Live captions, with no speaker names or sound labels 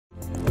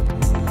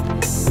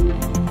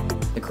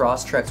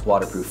Crosstrex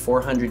Waterproof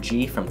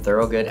 400G from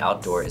Thorogood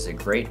Outdoor is a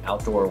great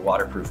outdoor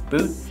waterproof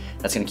boot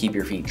that's going to keep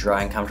your feet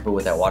dry and comfortable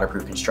with that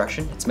waterproof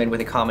construction. It's made with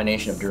a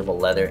combination of durable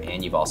leather,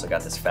 and you've also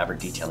got this fabric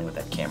detailing with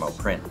that camo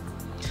print.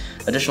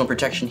 Additional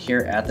protection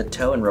here at the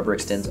toe, and rubber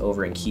extends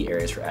over in key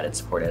areas for added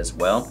support as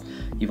well.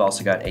 You've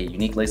also got a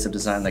unique lace-up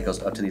design that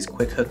goes up to these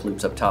quick hook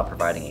loops up top,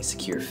 providing a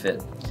secure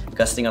fit.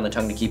 Gusseting on the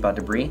tongue to keep out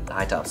debris, the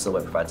high top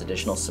silhouette provides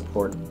additional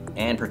support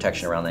and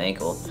protection around the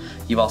ankle.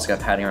 You've also got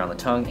padding around the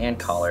tongue and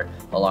collar,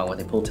 along with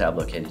a pull tab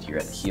located here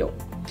at the heel.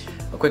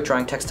 A quick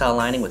drying textile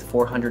lining with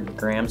 400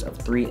 grams of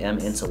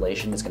 3M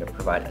insulation is going to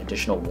provide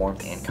additional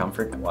warmth and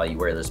comfort while you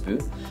wear this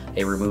boot.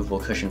 A removable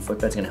cushion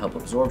footbed is going to help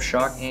absorb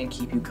shock and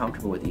keep you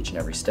comfortable with each and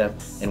every step,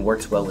 and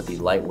works well with the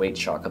lightweight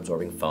shock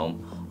absorbing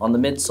foam on the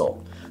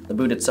midsole. The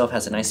boot itself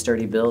has a nice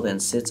sturdy build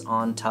and sits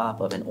on top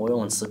of an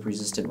oil and slip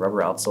resistant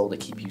rubber outsole to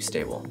keep you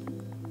stable.